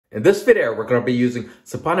In this video, we're going to be using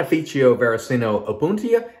Saponificio Varesino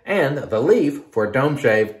Opuntia and the leaf for a dome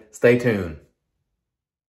shave. Stay tuned.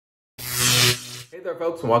 Hey there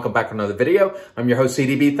folks, and welcome back to another video. I'm your host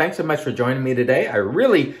CDB. Thanks so much for joining me today. I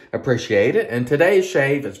really appreciate it. And today's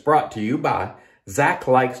shave is brought to you by Zach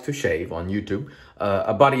Likes to Shave on YouTube.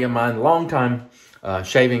 A buddy of mine, longtime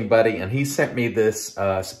shaving buddy, and he sent me this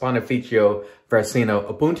Saponificio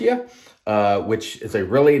Varesino Opuntia, which is a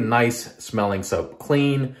really nice smelling soap.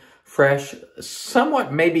 Clean, fresh,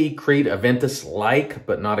 somewhat maybe Creed Aventus-like,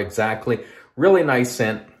 but not exactly. Really nice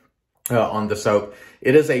scent on the soap.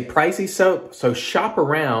 It is a pricey soap, so shop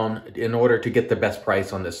around in order to get the best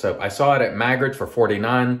price on this soap. I saw it at Magritte for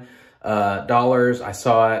 $49. I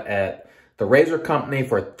saw it at the Razor Company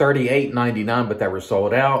for $38.99, but they were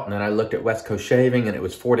sold out. And then I looked at West Coast Shaving and it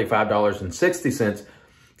was $45.60.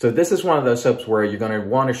 So this is one of those soaps where you're going to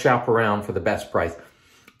want to shop around for the best price.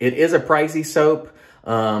 It is a pricey soap.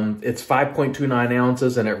 It's 5.29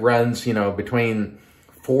 ounces and it runs, you know, between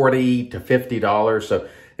 $40 to $50. So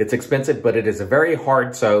it's expensive, but it is a very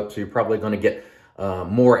hard soap. So you're probably going to get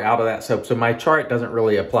more out of that soap. So my chart doesn't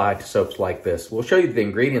really apply to soaps like this. We'll show you the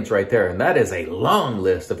ingredients right there. And that is a long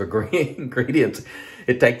list of ingredients.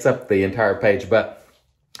 It takes up the entire page, but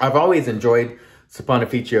I've always enjoyed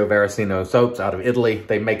Saponificio Varesino soaps out of Italy.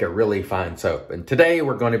 They make a really fine soap. And today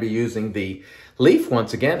we're going to be using the leaf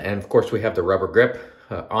once again. And of course we have the rubber grip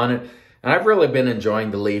on it. And I've really been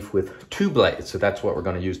enjoying the leaf with 2 blades. So that's what we're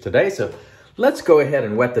going to use today. So let's go ahead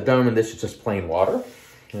and wet the dome. And this is just plain water.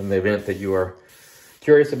 In the event that you are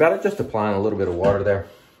curious about it, just applying a little bit of water there.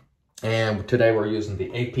 And today we're using the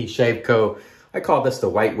APShaveco. I call this the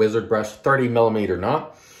White Wizard brush, 30mm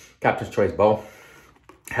knot, Captain's Choice bowl.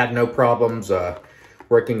 Had no problems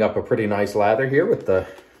working up a pretty nice lather here with the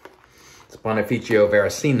Saponificio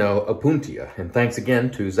Varesino Opuntia. And thanks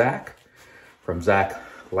again to Zach from Zach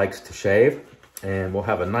Likes to Shave. And we'll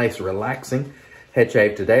have a nice relaxing head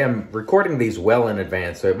shave today. I'm recording these well in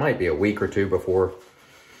advance, so it might be a week or two before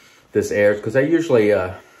this airs, because I usually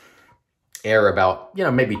air about, you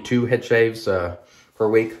know, maybe 2 head shaves per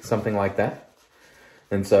week, something like that.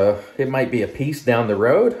 And so it might be a piece down the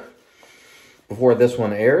road before this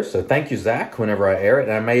one airs. So thank you, Zach, whenever I air it.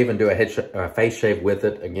 And I may even do a face shave with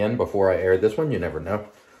it again before I air this one. You never know.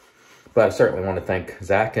 But I certainly want to thank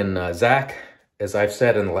Zach. And Zach, as I've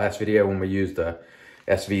said in the last video when we used the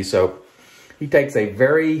SV soap, he takes a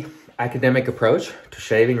very academic approach to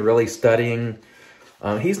shaving, really studying.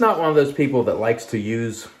 He's not one of those people that likes to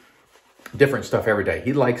use different stuff every day.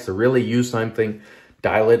 He likes to really use something,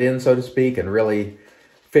 dial it in, so to speak, and really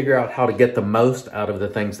figure out how to get the most out of the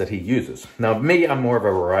things that he uses. Now, me, I'm more of a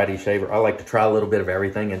variety shaver. I like to try a little bit of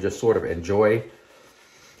everything and just sort of enjoy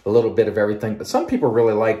a little bit of everything. But some people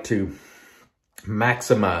really like to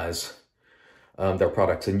maximize their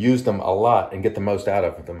products and use them a lot and get the most out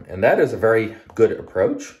of them. And that is a very good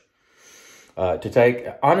approach to take.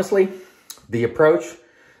 Honestly, the approach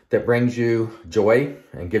that brings you joy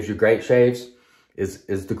and gives you great shaves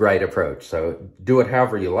is the great approach. So do it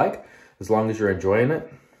however you like, as long as you're enjoying it.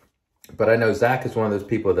 But I know Zach is one of those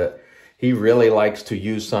people that he really likes to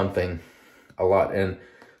use something a lot. And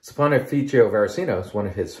Saponificio Varesino is one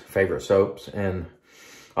of his favorite soaps. And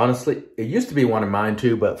honestly, it used to be one of mine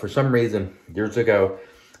too, but for some reason, years ago,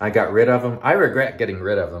 I got rid of them. I regret getting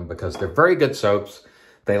rid of them because they're very good soaps.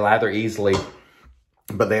 They lather easily,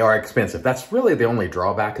 but they are expensive. That's really the only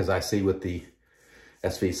drawback as I see with the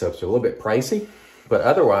SV soaps. They're a little bit pricey, but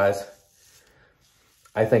otherwise,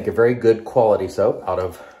 I think a very good quality soap out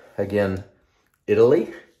of, again,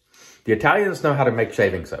 Italy. The Italians know how to make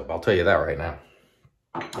shaving soap. I'll tell you that right now.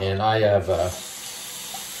 And I have,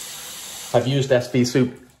 I've used SV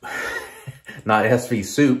soup, not SV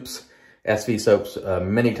soups, SV soaps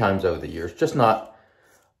many times over the years. Just not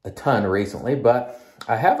a ton recently, but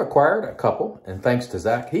I have acquired a couple. And thanks to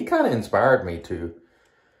Zach, he kind of inspired me to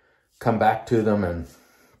come back to them and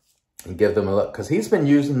give them a look, because he's been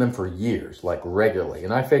using them for years, like regularly.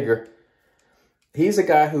 And I figure he's a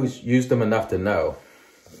guy who's used them enough to know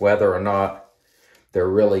whether or not they're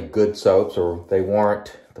really good soaps or they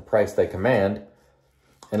warrant the price they command.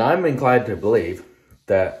 And I'm inclined to believe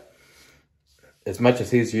that as much as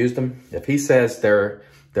he's used them, if he says they're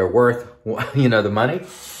worth, you know, the money,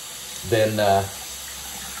 then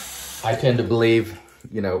I tend to believe,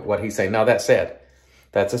 you know, what he's saying. Now, that said,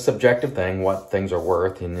 that's a subjective thing, what things are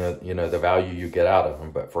worth and, you know, the value you get out of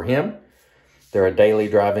them. But for him, they're a daily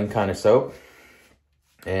driving kind of soap.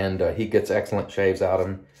 And he gets excellent shaves out of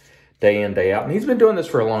them day in, day out. And he's been doing this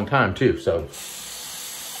for a long time, too. So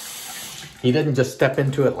he didn't just step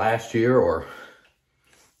into it last year or,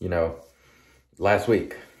 you know, last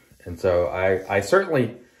week. And so I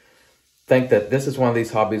certainly think that this is one of these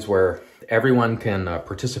hobbies where everyone can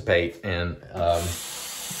participate, and I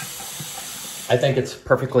think it's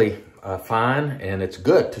perfectly fine, and it's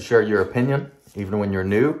good to share your opinion, even when you're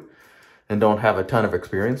new and don't have a ton of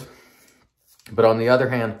experience. But on the other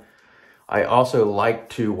hand, I also like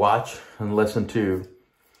to watch and listen to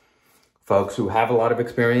folks who have a lot of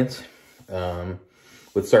experience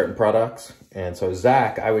with certain products. And so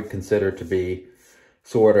Zach, I would consider to be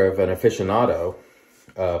sort of an aficionado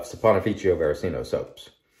of Saponificio Varesino soaps.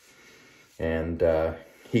 And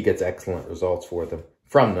he gets excellent results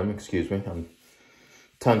from them, excuse me. I'm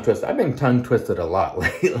tongue twisted. I've been tongue twisted a lot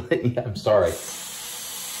lately. I'm sorry.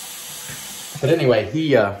 But anyway,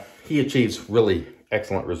 he achieves really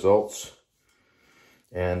excellent results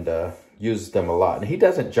and uses them a lot. And he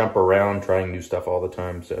doesn't jump around trying new stuff all the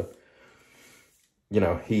time. So, you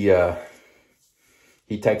know, he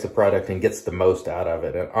takes a product and gets the most out of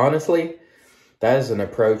it. And honestly, that is an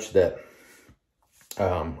approach that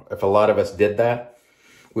if a lot of us did that,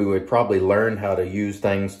 we would probably learn how to use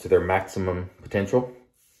things to their maximum potential.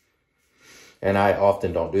 And I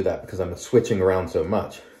often don't do that because I'm switching around so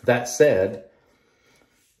much. That said,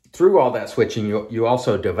 through all that switching, you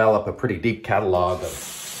also develop a pretty deep catalog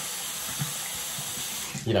of,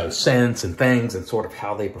 you know, scents and things and sort of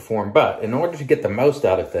how they perform. But in order to get the most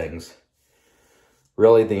out of things,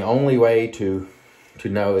 really the only way to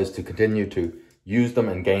know is to continue to use them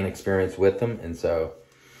and gain experience with them. And so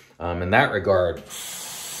in that regard,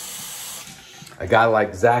 a guy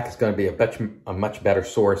like Zach is going to be a much better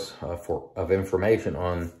source of information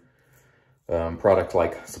on products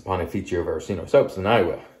like Saponificio Varesino soaps than I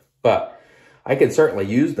will. But I can certainly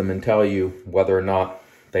use them and tell you whether or not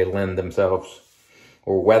they lend themselves,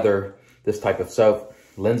 or whether this type of soap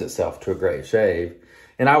lends itself to a great shave.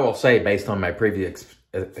 And I will say, based on my previous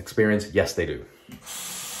experience, yes, they do.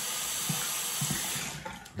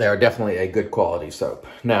 They are definitely a good quality soap.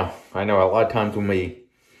 Now, I know a lot of times when we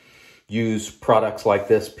use products like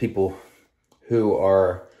this, people who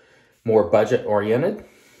are more budget oriented,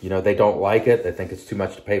 you know, they don't like it. They think it's too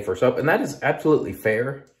much to pay for soap. And that is absolutely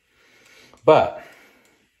fair. But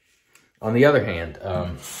on the other hand,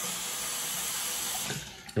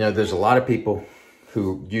 you know, there's a lot of people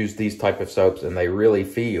who use these type of soaps and they really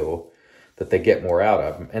feel that they get more out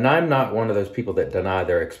of them. And I'm not one of those people that deny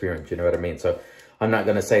their experience, you know what I mean? So I'm not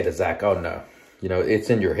going to say to Zach, oh no, you know, it's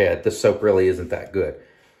in your head. This soap really isn't that good.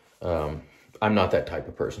 I'm not that type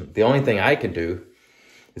of person. The only thing I can do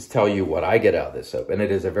is tell you what I get out of this soap. And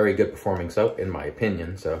it is a very good performing soap, in my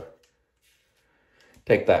opinion. So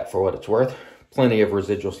take that for what it's worth. Plenty of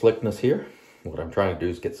residual slickness here. What I'm trying to do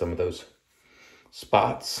is get some of those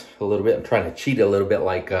spots a little bit. I'm trying to cheat a little bit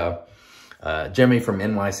like Jimmy from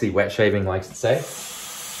NYC Wet Shaving likes to say.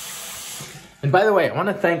 And by the way, I want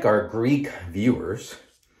to thank our Greek viewers,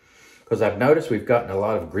 because I've noticed we've gotten a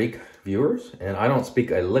lot of Greek viewers, and I don't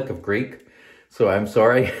speak a lick of Greek, so I'm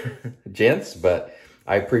sorry, gents, but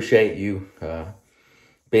I appreciate you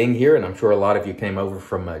being here, and I'm sure a lot of you came over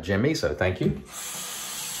from Jimmy, so thank you.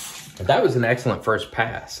 And that was an excellent first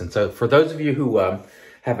pass. And so for those of you who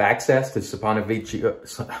have access to Saponificio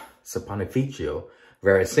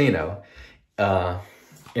Varesino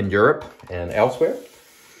in Europe and elsewhere,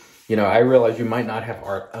 you know, I realize you might not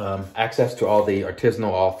have access to all the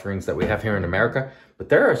artisanal offerings that we have here in America, but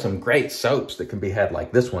there are some great soaps that can be had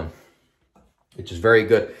like this one, which is very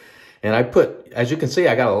good. And I put, as you can see,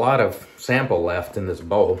 I got a lot of sample left in this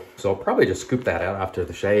bowl. So I'll probably just scoop that out after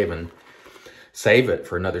the shave and save it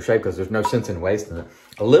for another shave, because there's no sense in wasting it.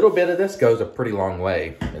 A little bit of this goes a pretty long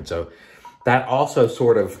way. And so that also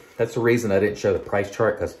sort of, that's the reason I didn't show the price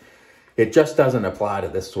chart, because it just doesn't apply to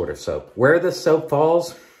this sort of soap. Where this soap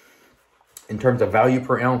falls in terms of value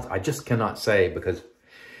per ounce, I just cannot say, because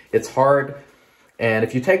it's hard. And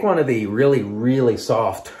if you take one of the really, really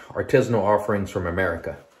soft artisanal offerings from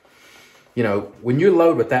America, you know, when you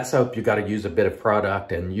load with that soap, you got to use a bit of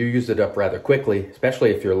product, and you use it up rather quickly,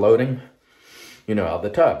 especially if you're loading, you know, out of the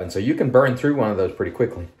tub. And so you can burn through one of those pretty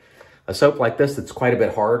quickly. A soap like this that's quite a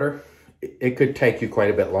bit harder, it could take you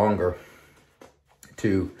quite a bit longer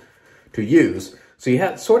to use. So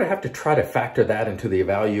you sort of have to try to factor that into the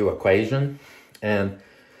value equation. And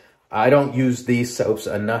I don't use these soaps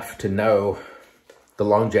enough to know the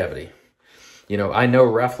longevity. You know, I know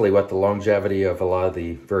roughly what the longevity of a lot of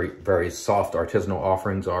the very, very soft artisanal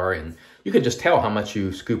offerings are, and you can just tell how much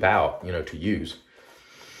you scoop out, you know, to use.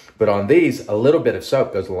 But on these, a little bit of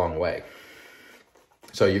soap goes a long way.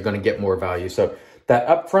 So you're going to get more value. So that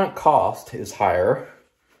upfront cost is higher,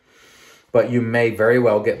 but you may very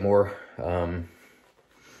well get more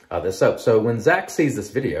of this soap. So when Zach sees this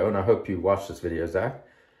video, and I hope you watch this video, Zach,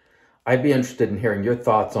 I'd be interested in hearing your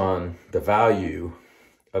thoughts on the value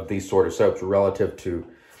of these sort of soaps relative to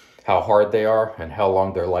how hard they are and how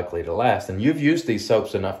long they're likely to last. And you've used these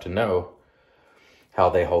soaps enough to know how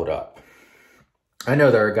they hold up. I know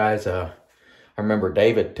there are guys, I remember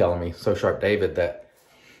David telling me, So Sharp David, that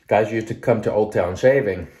guys used to come to Old Town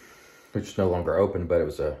Shaving, which is no longer open, but it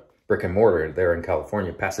was a brick and mortar there in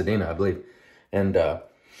California, Pasadena, I believe. And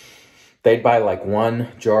they'd buy like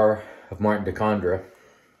 1 jar of Martin de Condra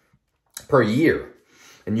per year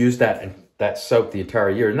and use that soap the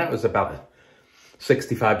entire year. And that was about a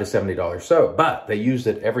 $65 to $70 soap, but they used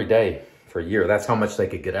it every day for a year. That's how much they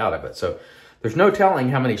could get out of it. So there's no telling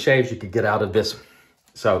how many shaves you could get out of this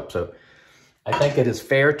soap. So I think it is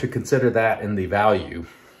fair to consider that in the value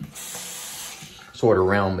sort of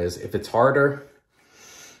realm. Is if it's harder,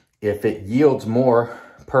 if it yields more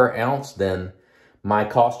per ounce than my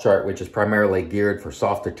cost chart, which is primarily geared for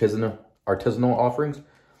soft artisanal offerings,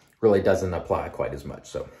 really doesn't apply quite as much.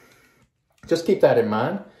 So just keep that in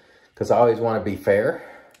mind, because I always want to be fair.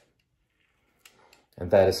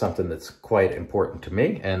 And that is something that's quite important to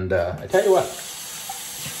me. And I tell you what,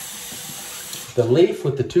 the leaf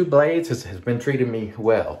with the 2 blades has been treating me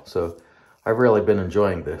well. So I've really been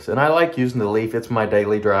enjoying this. And I like using the leaf. It's my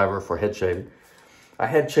daily driver for head shaving. I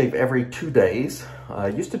head shave every 2 days. I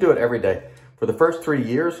used to do it every day. For the first 3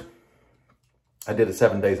 years, I did it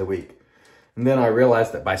 7 days a week. And then I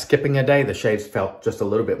realized that by skipping a day, the shaves felt just a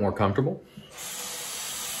little bit more comfortable.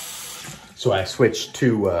 So I switched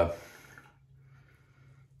to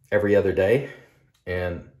every other day.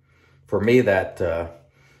 And for me, that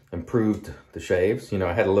improved the shaves. You know,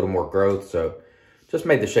 I had a little more growth, so just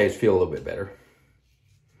made the shaves feel a little bit better.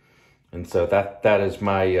 And so that is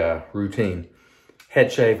my routine.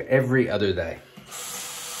 Head shave every other day.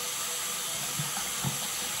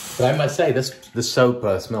 But I must say, this soap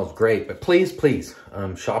smells great. But please, please,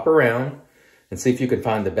 shop around and see if you can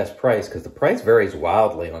find the best price, because the price varies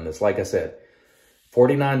wildly on this. Like I said,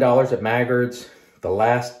 $49 at Maggard's. The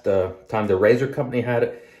last time the Razor Company had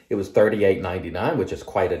it, it was $38.99, which is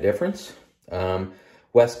quite a difference.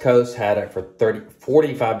 West Coast had it for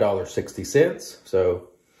 $45.60. So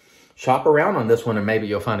shop around on this one and maybe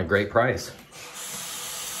you'll find a great price.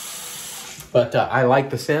 But I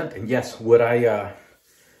like the scent. And yes, would I...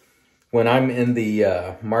 when I'm in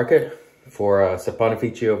the market for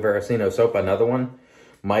Saponificio Varesino soap, another one,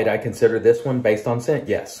 might I consider this one based on scent?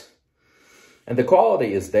 Yes. And the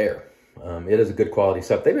quality is there. It is a good quality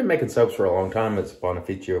soap. They've been making soaps for a long time at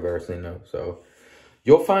Saponificio Varesino. So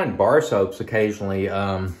you'll find bar soaps occasionally.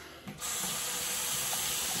 I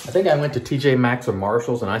think I went to TJ Maxx or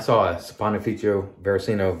Marshall's and I saw a Saponificio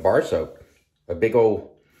Varesino bar soap. A big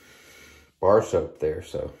old bar soap there.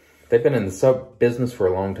 So they've been in the soap business for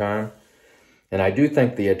a long time. And I do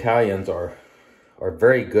think the Italians are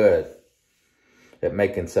very good at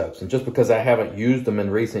making soaps. And just because I haven't used them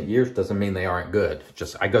in recent years doesn't mean they aren't good.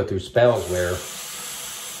 Just I go through spells where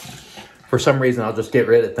for some reason I'll just get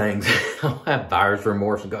rid of things. I'll have buyer's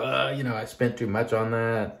remorse and go, oh, you know, I spent too much on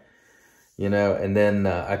that. You know, and then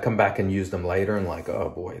I come back and use them later and like,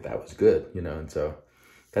 oh boy, that was good. You know, and so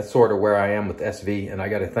that's sort of where I am with SV. And I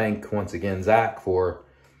got to thank once again Zach for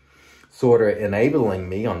sort of enabling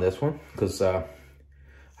me on this one, because I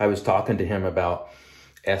was talking to him about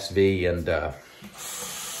SV and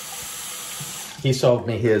he sold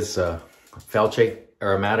me his Felce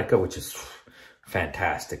Aromatica, which is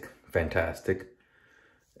fantastic, fantastic.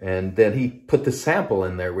 And then he put the sample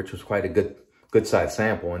in there, which was quite a good size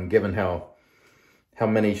sample. And given how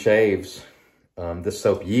many shaves this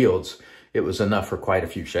soap yields, it was enough for quite a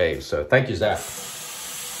few shaves. So thank you, Zach,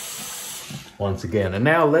 once again. And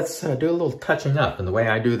now let's do a little touching up. And the way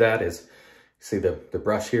I do that is, see the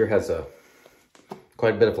brush here has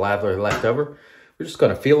quite a bit of lather left over. We're just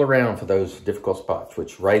going to feel around for those difficult spots,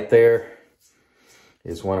 which right there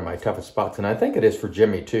is one of my toughest spots. And I think it is for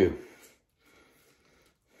Jimmy too.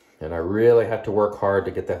 And I really have to work hard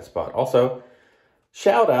to get that spot. Also,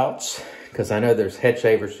 shout outs, because I know there's head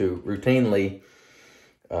shavers who routinely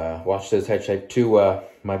wash his head shave, to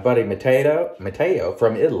my buddy Matteo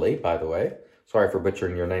from Italy, by the way. Sorry for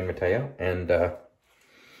butchering your name, Matteo. And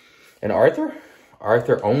Arthur.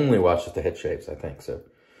 Arthur only washes the head shaves, I think. So,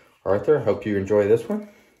 Arthur, hope you enjoy this one.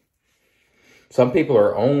 Some people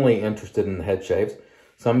are only interested in the head shaves.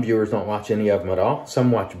 Some viewers don't watch any of them at all.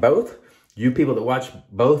 Some watch both. You people that watch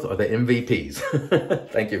both are the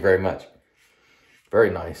MVPs. Thank you very much.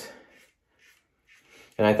 Very nice.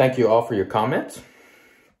 And I thank you all for your comments.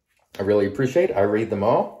 I really appreciate it. I read them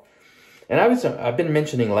all. And I've been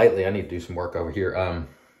mentioning lately, I need to do some work over here.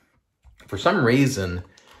 For some reason,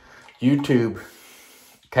 YouTube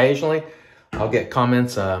occasionally I'll get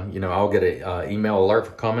comments, you know, I'll get an email alert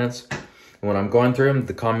for comments. And when I'm going through them,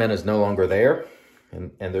 the comment is no longer there.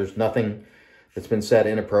 And there's nothing that's been said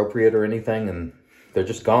inappropriate or anything, and they're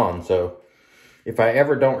just gone. So if I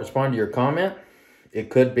ever don't respond to your comment, it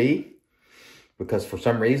could be because for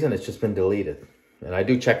some reason it's just been deleted. And I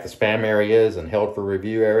do check the spam areas and held for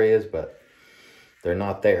review areas, but they're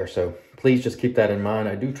not there. So please just keep that in mind.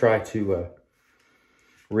 I do try to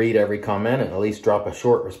read every comment and at least drop a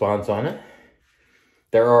short response on it.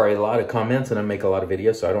 There are a lot of comments and I make a lot of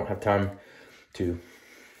videos, so I don't have time to,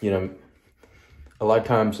 you know, a lot of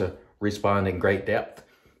times respond in great depth,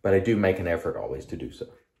 but I do make an effort always to do so.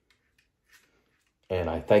 And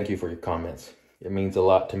I thank you for your comments. It means a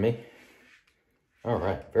lot to me. All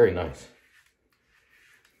right, very nice.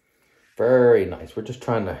 Very nice. We're just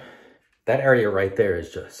trying to, that area right there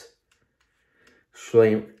is just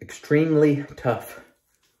extremely tough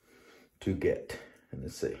to get. And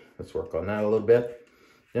let's see, let's work on that a little bit.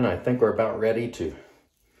 Then I think we're about ready to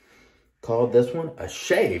call this one a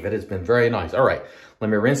shave. It has been very nice. All right, let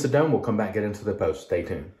me rinse it down. We'll come back, get into the post. Stay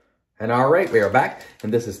tuned. And all right, we are back.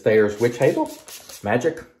 And this is Thayer's Witch Hazel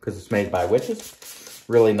Magic, because it's made by witches.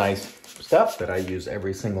 Really nice stuff that I use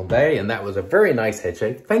every single day. And that was a very nice head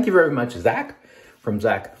shave. Thank you very much, Zach, from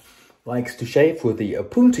Zach Likes to Shave, with the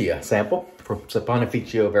Opuntia sample from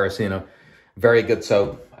Saponificio Varesino. Very good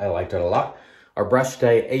soap. I liked it a lot. Our brush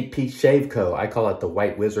today, APShaveco. I call it the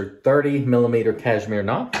White Wizard 30mm cashmere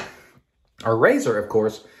knot. Our razor, of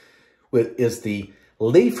course, is the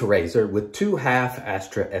leaf razor with 2 half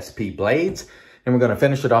Astra SP blades. And we're going to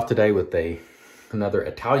finish it off today with another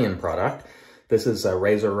Italian product. This is a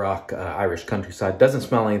RazoRock Irish Countryside. Doesn't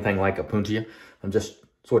smell anything like Opuntia. I'm just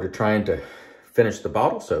sort of trying to finish the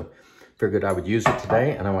bottle, so figured I would use it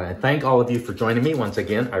today. And I want to thank all of you for joining me once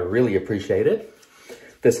again. I really appreciate it.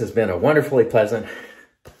 This has been a wonderfully pleasant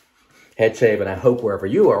head shave, and I hope wherever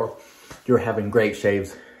you are, you're having great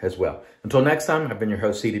shaves as well. Until next time, I've been your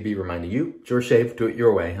host, CDB, reminding you, it's your shave, do it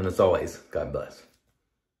your way, and as always, God bless.